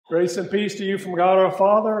Grace and peace to you from God our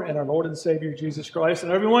Father and our Lord and Savior Jesus Christ.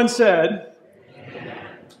 And everyone said,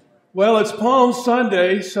 well, it's Palm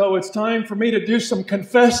Sunday, so it's time for me to do some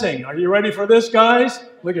confessing. Are you ready for this, guys?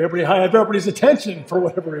 Look at everybody, I have everybody's attention for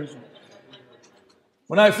whatever reason.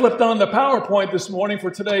 When I flipped on the PowerPoint this morning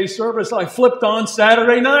for today's service, I flipped on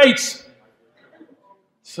Saturday nights.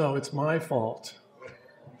 So it's my fault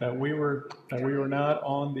that we were not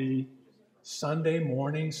on the Sunday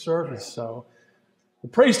morning service. So the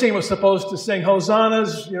praise team was supposed to sing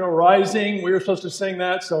Hosannas, rising. We were supposed to sing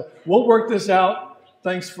that. So we'll work this out.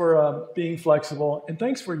 Thanks for being flexible. And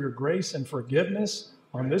thanks for your grace and forgiveness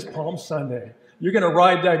on this Palm Sunday. You're going to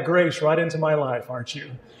ride that grace right into my life, aren't you?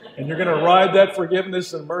 And you're going to ride that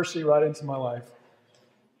forgiveness and mercy right into my life.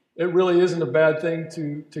 It really isn't a bad thing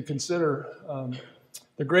to consider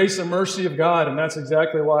the grace and mercy of God. And that's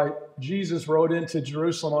exactly why Jesus rode into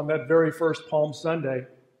Jerusalem on that very first Palm Sunday.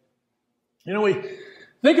 We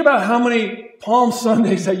think about how many Palm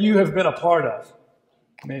Sundays that you have been a part of.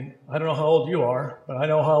 I mean, I don't know how old you are, but I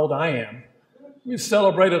know how old I am. We've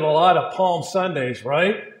celebrated a lot of Palm Sundays,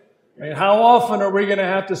 right? I mean, how often are we going to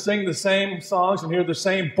have to sing the same songs and hear the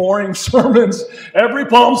same boring sermons every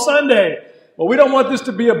Palm Sunday? Well, we don't want this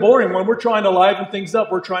to be a boring one. We're trying to liven things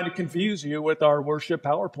up. We're trying to confuse you with our worship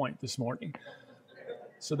PowerPoint this morning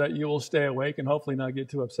so that you will stay awake and hopefully not get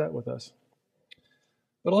too upset with us.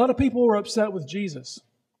 But a lot of people were upset with Jesus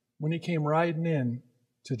when he came riding in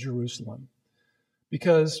to Jerusalem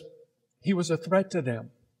because he was a threat to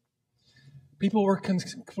them. People were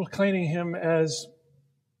proclaiming him as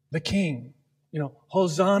the king.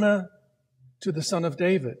 Hosanna to the Son of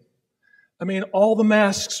David. I mean, all the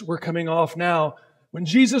masks were coming off now. When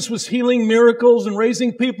Jesus was healing miracles and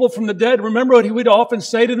raising people from the dead, remember what he would often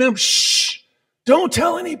say to them? Shh, don't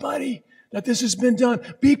tell anybody that this has been done.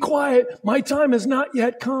 Be quiet. My time has not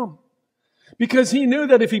yet come. Because he knew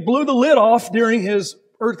that if he blew the lid off during his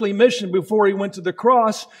earthly mission before he went to the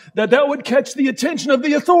cross, that would catch the attention of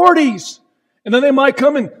the authorities. And then they might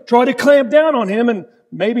come and try to clamp down on him and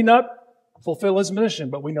maybe not fulfill his mission.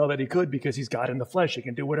 But we know that he could because he's God in the flesh. He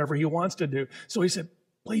can do whatever he wants to do. So he said,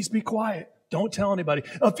 please be quiet. Don't tell anybody.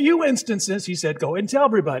 A few instances, he said, go ahead and tell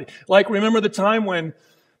everybody. Like, remember the time when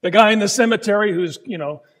the guy in the cemetery who's,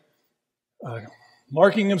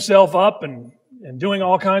 marking himself up and doing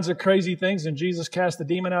all kinds of crazy things, and Jesus casts the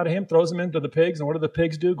demon out of him, throws him into the pigs, and what do the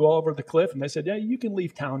pigs do? Go over the cliff, and they said, yeah, you can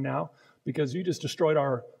leave town now because you just destroyed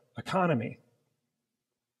our economy.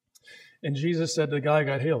 And Jesus said to the guy who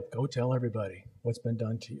got healed, go tell everybody what's been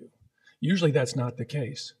done to you. Usually that's not the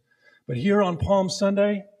case. But here on Palm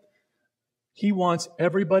Sunday, he wants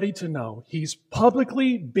everybody to know he's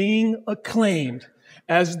publicly being acclaimed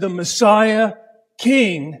as the Messiah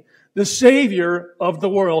King, the Savior of the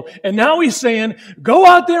world. And now he's saying, go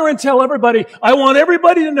out there and tell everybody, I want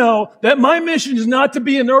everybody to know that my mission is not to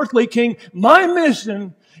be an earthly king. My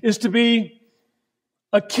mission is to be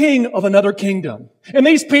a king of another kingdom. And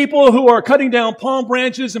these people who are cutting down palm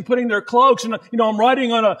branches and putting their cloaks, and I'm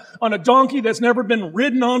riding on a donkey that's never been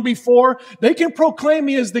ridden on before, they can proclaim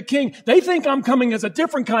me as the king. They think I'm coming as a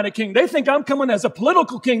different kind of king. They think I'm coming as a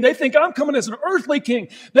political king. They think I'm coming as an earthly king.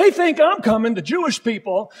 They think I'm coming, the Jewish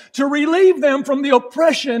people, to relieve them from the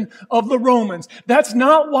oppression of the Romans. That's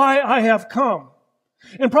not why I have come.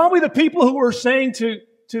 And probably the people who were saying to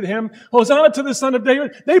him, Hosanna to the Son of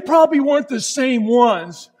David, they probably weren't the same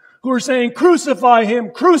ones who were saying, crucify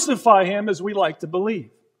him, as we like to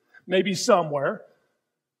believe. Maybe somewhere,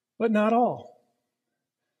 but not all.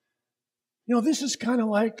 This is kind of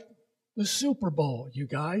like the Super Bowl, you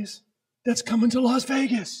guys, that's coming to Las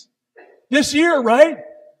Vegas this year, right?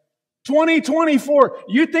 2024.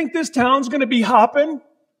 You think this town's going to be hopping?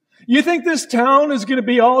 You think this town is going to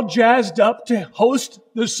be all jazzed up to host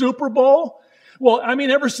the Super Bowl? Well,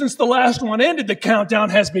 ever since the last one ended, the countdown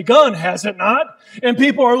has begun, has it not? And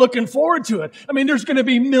people are looking forward to it. There's going to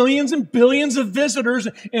be millions and billions of visitors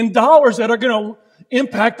and dollars that are going to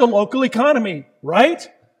impact the local economy, right?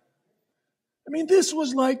 This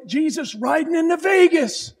was like Jesus riding into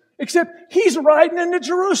Vegas, except he's riding into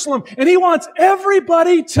Jerusalem, and he wants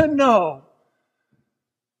everybody to know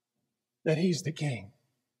that he's the king.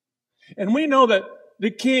 And we know that the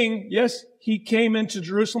king, yes, he came into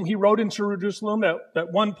Jerusalem. He rode into Jerusalem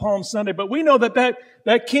that one Palm Sunday. But we know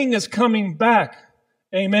that king is coming back.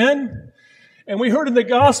 Amen? And we heard in the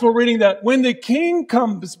gospel reading that when the king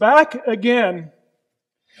comes back again,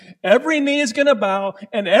 every knee is going to bow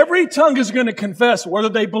and every tongue is going to confess, whether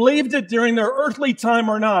they believed it during their earthly time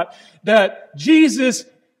or not, that Jesus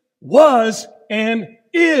was and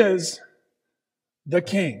is the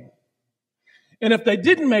king. And if they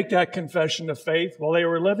didn't make that confession of faith while they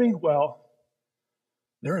were living, well,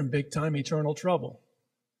 they're in big time eternal trouble.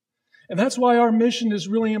 And that's why our mission is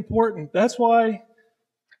really important. That's why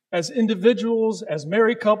as individuals, as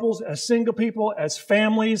married couples, as single people, as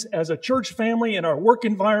families, as a church family, in our work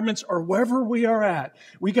environments, or wherever we are at,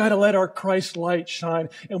 we got to let our Christ light shine,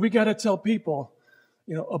 and we got to tell people,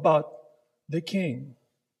 about the King.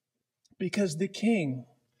 Because the King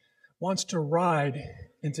wants to ride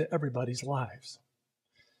into everybody's lives.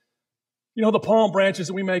 The palm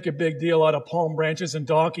branches, we make a big deal out of palm branches and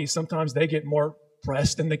donkeys. Sometimes they get more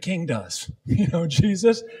press than the King does.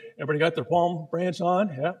 Jesus, everybody got their palm branch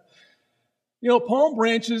on? Yeah. Palm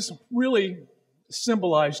branches really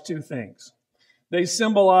symbolize two things. They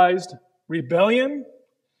symbolized rebellion,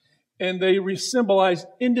 and they symbolized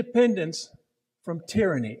independence from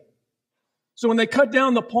tyranny. So when they cut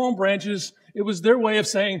down the palm branches, it was their way of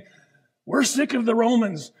saying, we're sick of the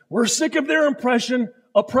Romans. We're sick of their oppression,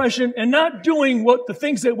 and not doing the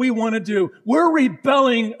things that we want to do. We're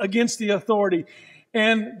rebelling against the authority.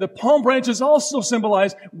 And the palm branches also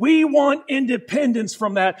symbolize we want independence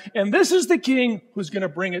from that. And this is the King who's going to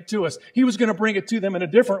bring it to us. He was going to bring it to them in a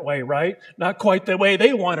different way, right? Not quite the way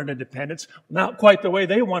they wanted independence, not quite the way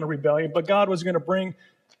they wanted rebellion, but God was going to bring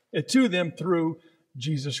it to them through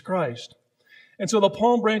Jesus Christ. And so the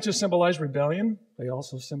palm branches symbolized rebellion. They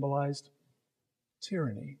also symbolized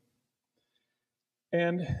tyranny.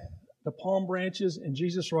 And the palm branches in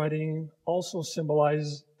Jesus' writing also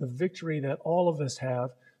symbolize the victory that all of us have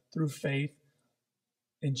through faith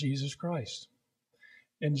in Jesus Christ.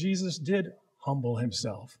 And Jesus did humble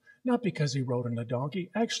himself, not because he rode on a donkey.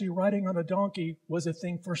 Actually, riding on a donkey was a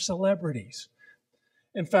thing for celebrities.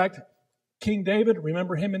 In fact, King David,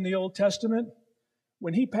 remember him in the Old Testament?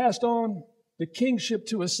 When he passed on the kingship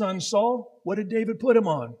to his son Saul, what did David put him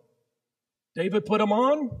on? David put him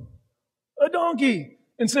on a donkey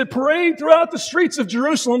and said, parade throughout the streets of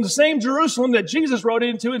Jerusalem, the same Jerusalem that Jesus rode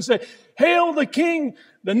into, and said, hail the king,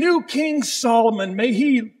 the new King Solomon, may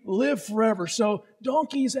he live forever. So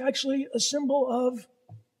donkey is actually a symbol of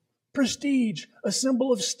prestige, a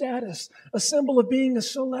symbol of status, a symbol of being a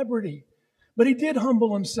celebrity. But he did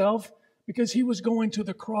humble himself because he was going to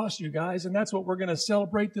the cross, you guys, and that's what we're going to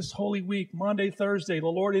celebrate this Holy Week. Monday, Thursday, the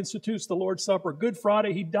Lord institutes the Lord's Supper. Good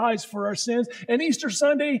Friday, he dies for our sins. And Easter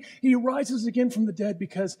Sunday, he rises again from the dead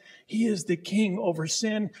because he is the King over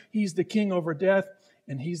sin, he's the King over death,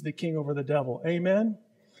 and he's the King over the devil. Amen?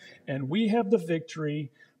 And we have the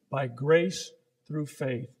victory by grace through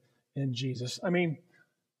faith in Jesus. I mean,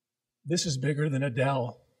 this is bigger than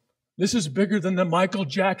Adele. This is bigger than the Michael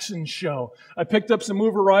Jackson show. I picked up some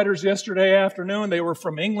mover riders yesterday afternoon. They were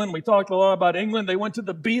from England. We talked a lot about England. They went to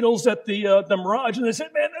the Beatles at the Mirage, and they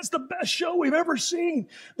said, man, that's the best show we've ever seen.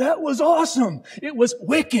 That was awesome. It was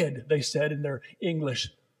wicked, they said in their English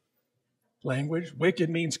language. Wicked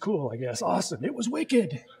means cool, I guess. Awesome. It was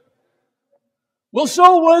wicked. Well,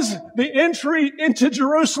 so was the entry into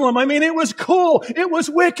Jerusalem. I mean, it was cool. It was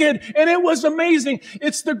wicked, and it was amazing.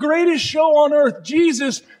 It's the greatest show on earth.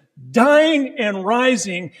 Jesus dying and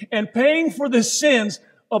rising and paying for the sins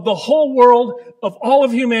of the whole world, of all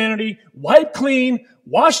of humanity, wiped clean,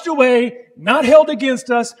 washed away, not held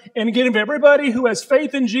against us, and giving everybody who has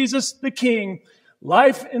faith in Jesus, the King,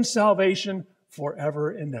 life and salvation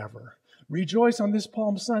forever and ever. Rejoice on this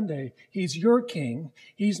Palm Sunday. He's your King,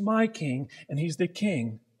 he's my King, and he's the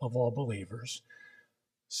King of all believers.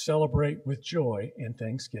 Celebrate with joy and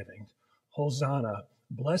thanksgiving. Hosanna,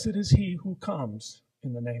 blessed is he who comes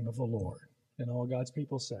in the name of the Lord. And all God's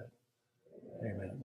people said, amen.